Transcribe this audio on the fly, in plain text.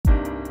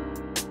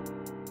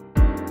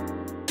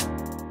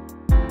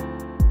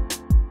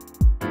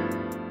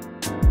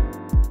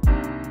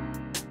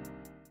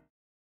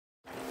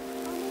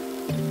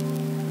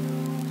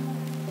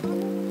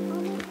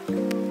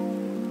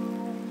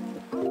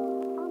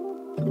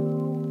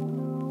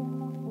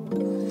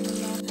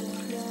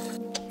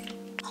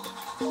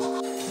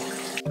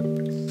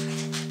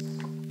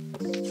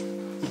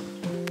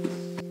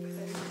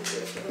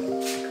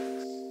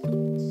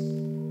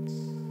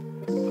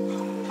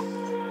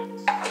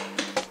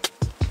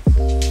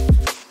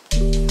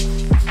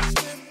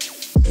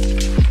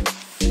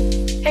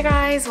Hey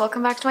guys,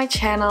 welcome back to my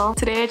channel.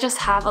 Today I just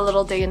have a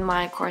little day in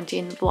my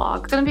quarantine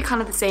vlog. It's gonna be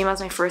kind of the same as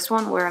my first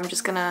one, where I'm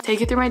just gonna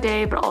take you through my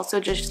day, but also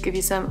just give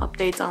you some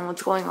updates on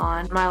what's going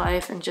on in my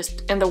life and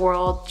just in the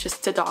world,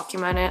 just to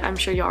document it. I'm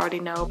sure you already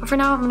know. But for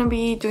now, I'm gonna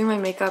be doing my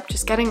makeup,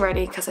 just getting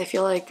ready, because I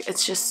feel like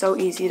it's just so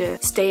easy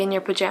to stay in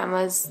your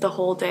pajamas the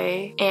whole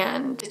day,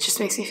 and it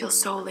just makes me feel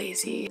so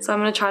lazy. So I'm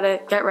gonna try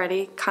to get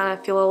ready, kind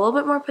of feel a little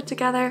bit more put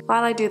together.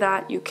 While I do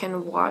that, you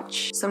can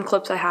watch some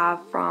clips I have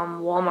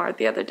from Walmart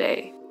the other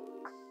day.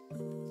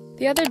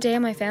 The other day,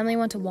 my family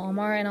went to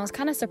Walmart and I was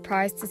kind of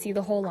surprised to see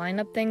the whole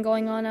lineup thing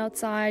going on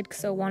outside.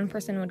 So one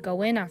person would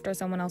go in after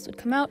someone else would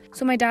come out.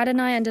 So my dad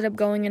and I ended up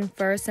going in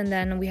first, and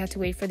then we had to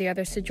wait for the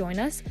others to join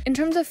us. In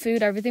terms of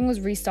food, everything was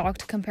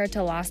restocked compared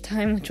to last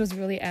time, which was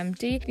really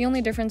empty. The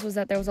only difference was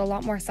that there was a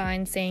lot more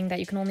signs saying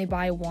that you can only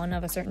buy one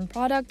of a certain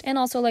product. And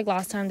also, like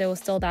last time, there was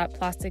still that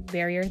plastic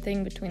barrier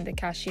thing between the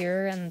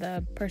cashier and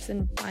the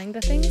person buying the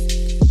things.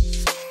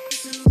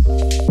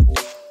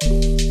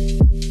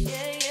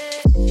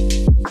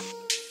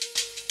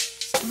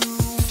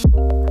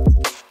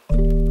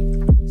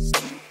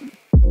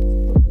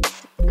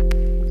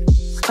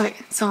 Okay,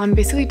 so I'm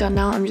basically done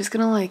now. I'm just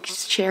gonna like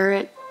share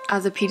it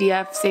as a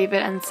PDF, save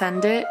it, and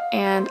send it.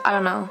 And I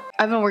don't know,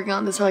 I've been working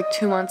on this for like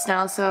 2 months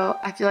now, so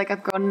I feel like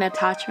I've grown an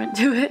attachment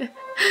to it.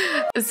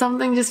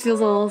 Something just feels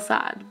a little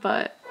sad,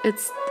 but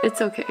it's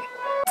okay.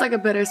 It's like a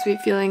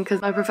bittersweet feeling because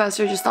my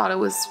professor just thought it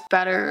was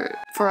better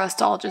for us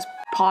to all just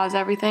pause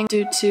everything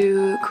due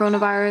to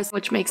coronavirus,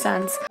 which makes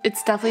sense.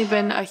 It's definitely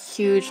been a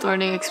huge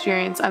learning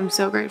experience I'm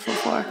so grateful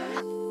for.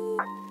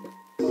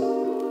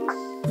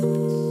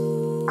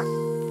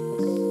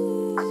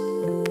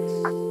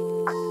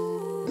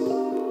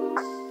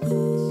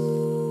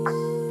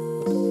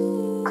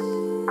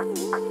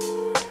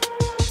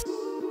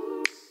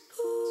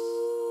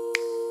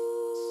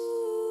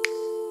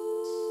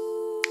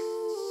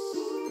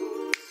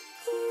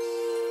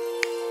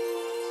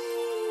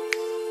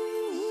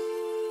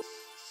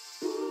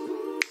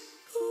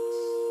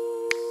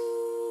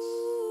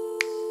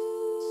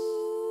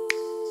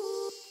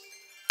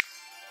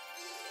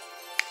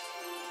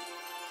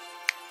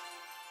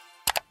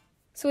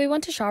 So we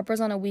went to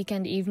Shoppers on a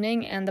weekend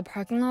evening, and the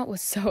parking lot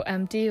was so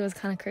empty. It was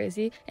kind of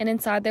crazy. And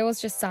inside there was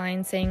just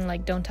signs saying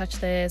like, don't touch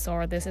this,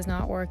 or this is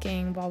not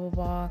working, blah, blah,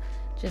 blah.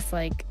 Just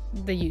like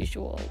the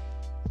usual.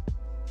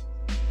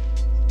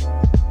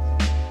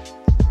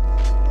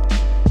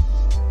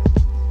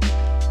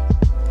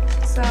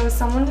 So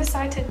someone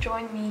decided to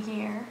join me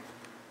here.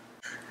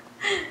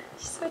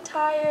 She's so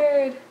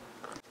tired.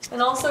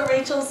 And also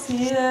Rachel's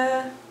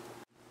here.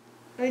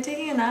 Are you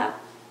taking a nap?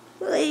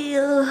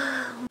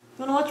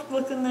 You wanna watch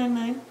Brooklyn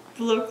Nine-Nine?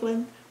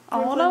 Brooklyn. I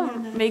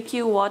wanna make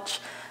you watch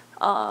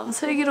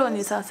슬기로운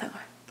의사생활.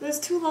 But it's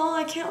too long.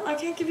 I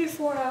can't give you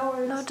 4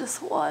 hours. No,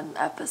 just one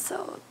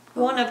episode.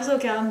 One episode?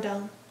 Okay, I'm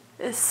down.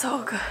 It's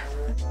so good.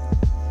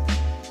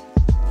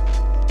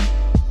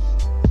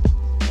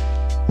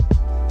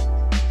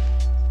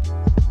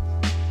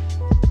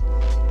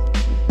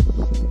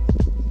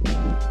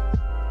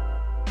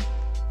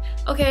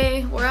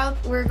 Okay,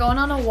 we're going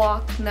on a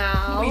walk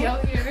now. We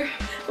out here.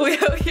 We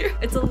out here.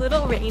 It's a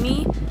little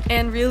rainy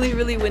and really,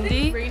 really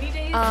windy. Rainy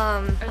days.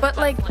 But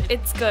like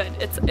it's good.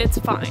 It's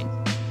fine.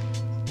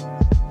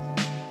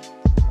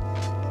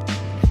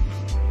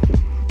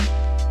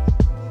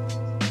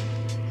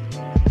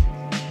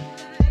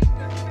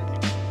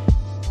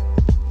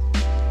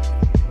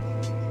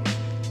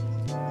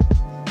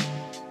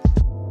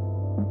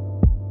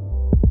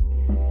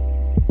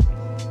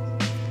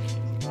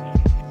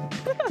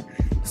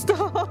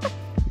 Stop.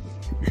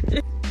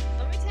 Let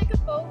me take a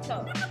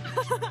photo.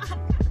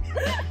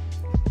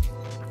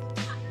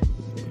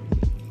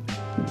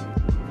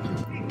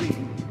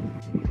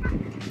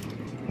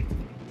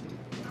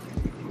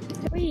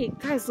 Wait,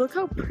 guys, look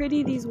how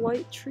pretty these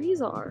white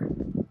trees are.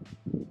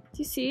 Do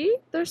you see?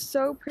 They're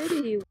so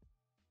pretty.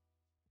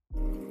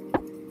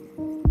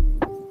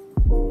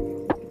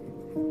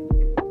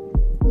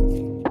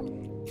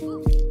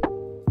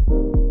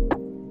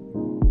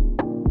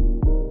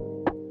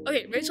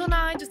 Okay, Rachel and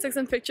I just took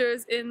some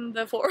pictures in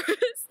the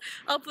forest.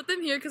 I'll put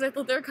them here because I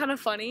thought they were kind of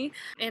funny.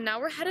 And now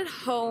we're headed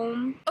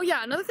home. Oh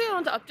yeah, another thing I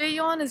want to update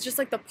you on is just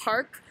like the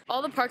park.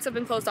 All the parks have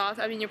been closed off.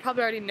 I mean, you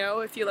probably already know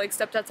if you like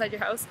stepped outside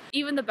your house.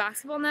 Even the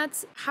basketball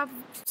nets have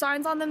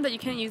signs on them that you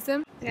can't use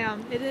them.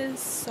 Damn, it is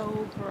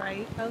so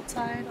bright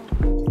outside.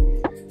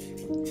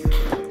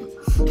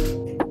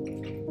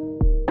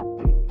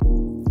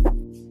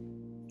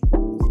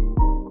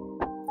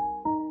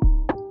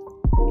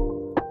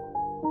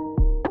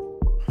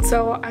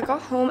 So I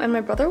got home and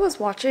my brother was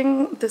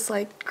watching this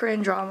like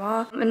Korean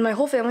drama, and my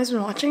whole family's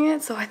been watching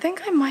it, so I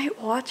think I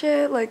might watch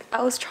it. Like,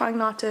 I was trying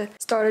not to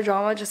start a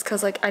drama just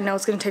because like I know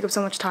it's gonna take up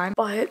so much time,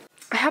 but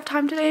I have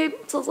time today,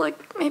 so I was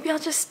like, maybe I'll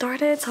just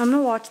start it. So I'm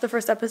gonna watch the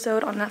first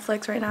episode on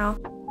Netflix right now.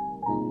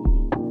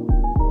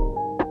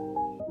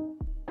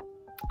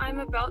 I'm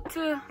about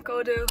to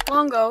go to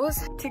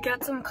Longo's to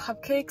get some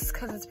cupcakes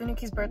because it's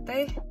Minuki's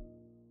birthday.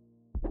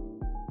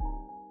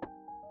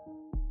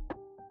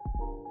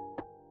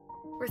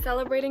 We're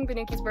celebrating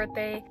Banuki's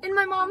birthday in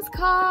my mom's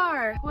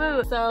car.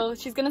 Woo! So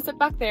she's gonna sit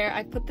back there.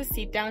 I put the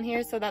seat down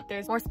here so that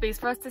there's more space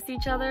for us to see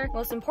each other.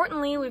 Most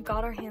importantly, we've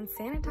got our hand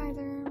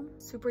sanitizer.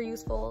 Super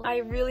useful. I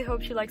really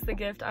hope she likes the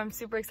gift. I'm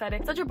super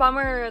excited. Such a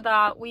bummer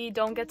that we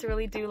don't get to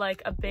really do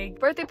like a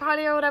big birthday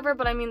party or whatever,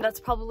 but I mean that's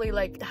probably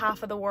like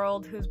half of the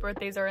world whose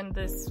birthdays are in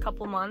this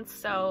couple months.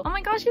 So oh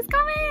my gosh, she's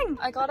coming!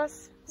 I got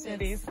us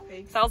smoothies.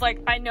 So I was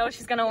like, I know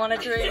she's gonna want to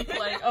drink,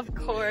 like of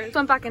course. So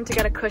I'm back in to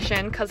get a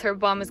cushion because her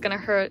bum is gonna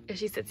hurt if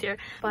she sits here.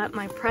 But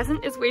my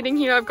present is waiting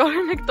here. I've got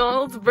her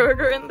McDonald's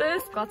burger in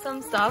this. Got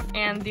some stuff,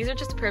 and these are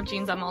just a pair of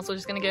jeans I'm also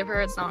just gonna give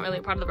her. It's not really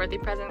part of the birthday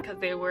present because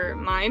they were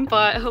mine,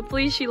 but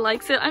hopefully she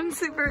likes it. I'm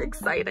super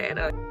excited.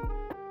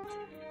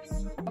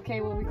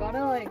 Okay, well we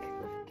gotta like,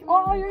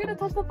 oh, you're gonna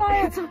touch the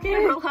fire. It's okay,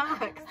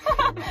 relax.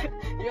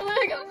 You're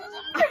like, I'm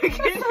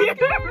so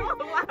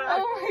relax.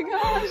 Oh my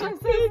gosh, I'm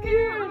so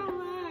scared.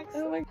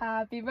 Oh my,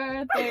 happy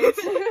birthday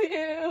to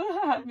you.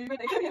 Happy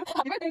birthday to you.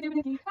 Happy birthday to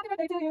you. Happy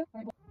birthday to you.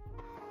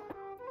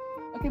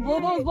 Okay, blow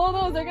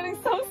those. They're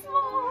getting so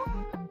small.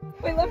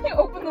 Wait, let me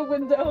open the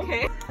window.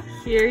 Okay.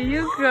 Here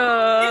you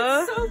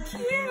go. It's so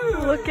cute.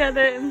 Look at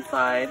it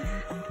inside.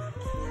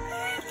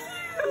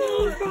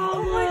 No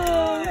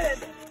problem.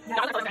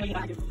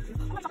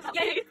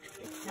 Yay.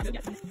 Look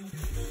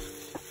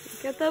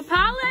at the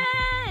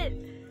palette.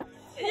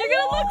 You're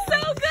gonna look so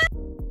good.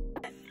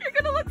 You're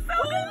gonna look so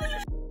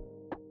good.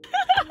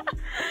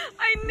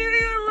 I knew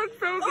you would look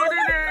so good in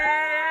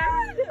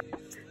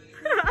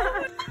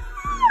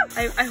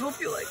it. I hope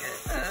you like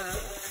it.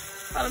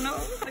 I don't know.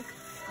 Like,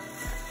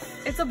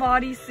 it's a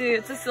bodysuit.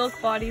 It's a silk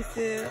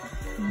bodysuit.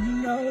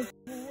 No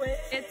way.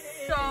 It's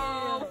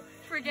so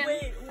freaking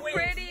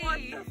pretty.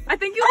 I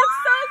think you look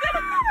so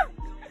good.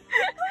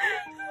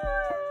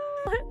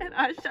 An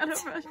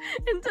eyeshadow brush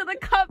into the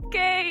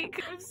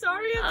cupcake. I'm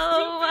sorry.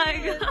 Oh my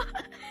god.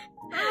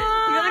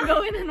 You gotta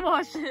go in and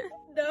wash it.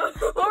 No.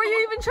 What were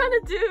you even trying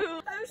to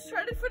do? I was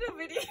trying to put a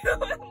video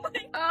and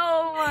like,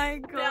 oh my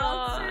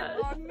god.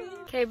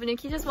 Okay,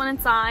 Banuki just went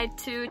inside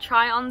to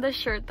try on the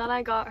shirt that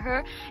I got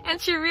her,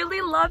 and she really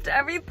loved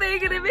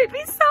everything and it made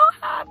me so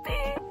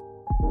happy.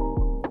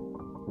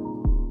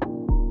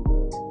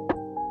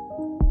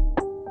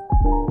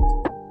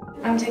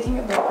 I'm taking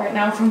a break right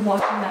now from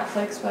watching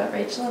Netflix, but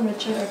Rachel and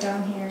Richard are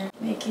down here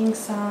making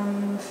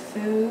some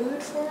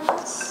food for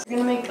us. We're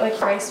gonna make like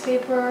rice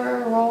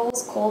paper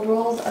rolls, cold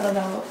rolls, I don't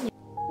know.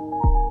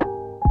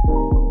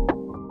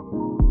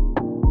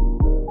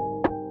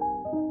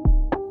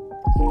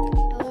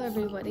 Hello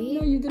everybody.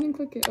 No, you didn't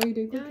click it. Oh, you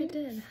did click it? I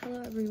did.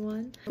 Hello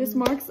everyone. This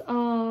marks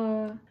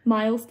a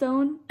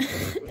milestone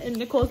in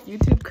Nicole's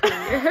YouTube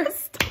career.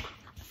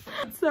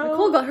 So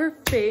Nicole got her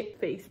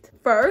faced.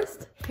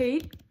 First,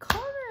 hate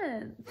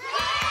comment.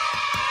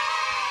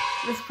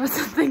 This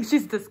person thinks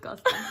she's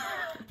disgusting.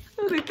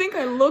 They think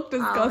I look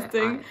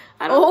disgusting.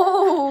 I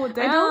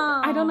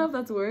don't know if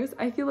that's worse.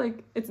 I feel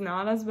like it's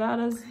not as bad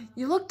as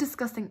you look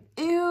disgusting.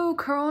 Ew,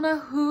 Corona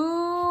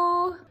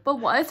who? But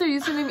why is their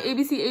username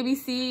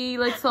ABC?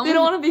 Like someone they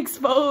don't want to be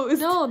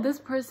exposed. No, this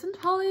person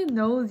probably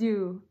knows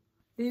you.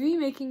 They be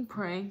making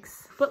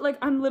pranks. But like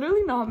I'm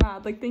literally not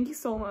mad. Like thank you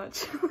so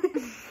much.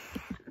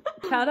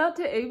 Shout out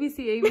to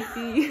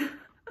ABC.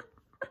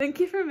 Thank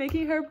you for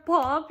making her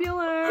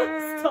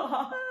popular.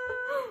 Stop.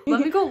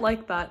 Let me go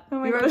like that. Oh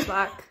my gosh.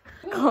 Back.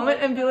 Comment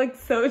and be like,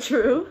 so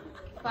true.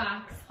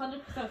 Facts.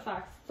 100%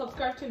 facts.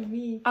 Subscribe to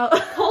me.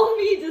 Call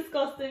me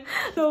disgusting.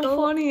 So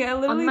funny. I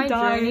literally died. On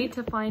my journey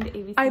to find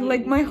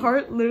ABC. My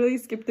heart literally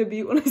skipped a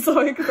beat when I saw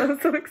it because I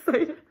was so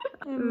excited.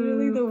 I'm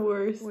really the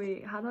worst.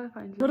 Wait, how do I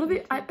find you? What are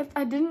they?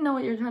 I didn't know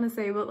what you're trying to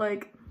say, but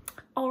like,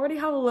 I already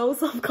have a low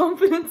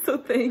self-confidence, so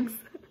thanks.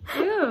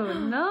 Ew,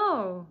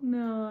 no.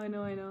 No, I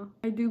know.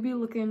 I do be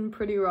looking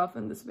pretty rough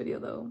in this video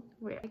though.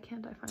 Wait, why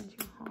can't I find you?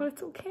 But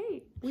it's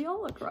okay. We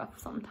all look rough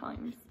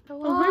sometimes.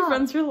 All my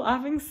friends are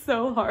laughing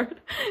so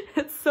hard.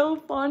 It's so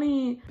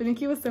funny.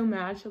 Banuki was so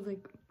mad. She was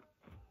like,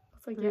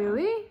 yeah.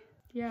 Really?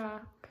 Yeah,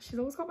 because she's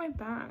always got my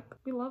back.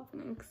 We love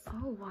Banuki.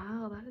 Oh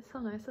wow, that is so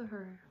nice of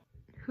her.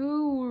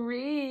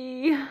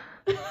 Hooray.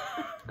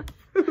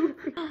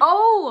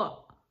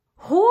 Oh,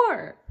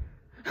 whore.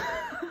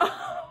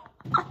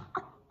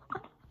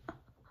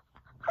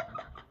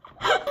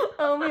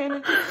 Oh man,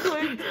 it just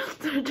clicked.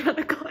 They're trying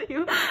to call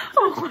you.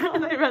 Oh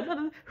wow, I read that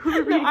as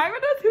hooray. No, I read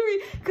that as hooray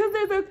because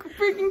there's a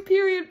freaking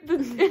period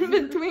in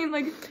between,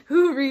 like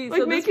hooray.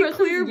 Like so make it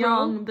clear,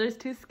 young. Bro. They're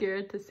too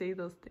scared to say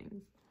those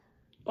things.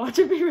 Watch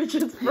it be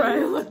Richard's friend.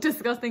 You look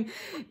disgusting.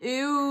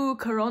 Ew,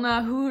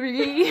 Corona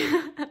hooray.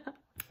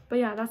 But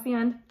yeah, that's the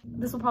end.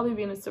 This will probably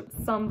be in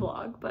some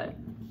vlog, but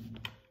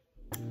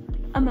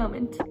a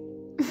moment.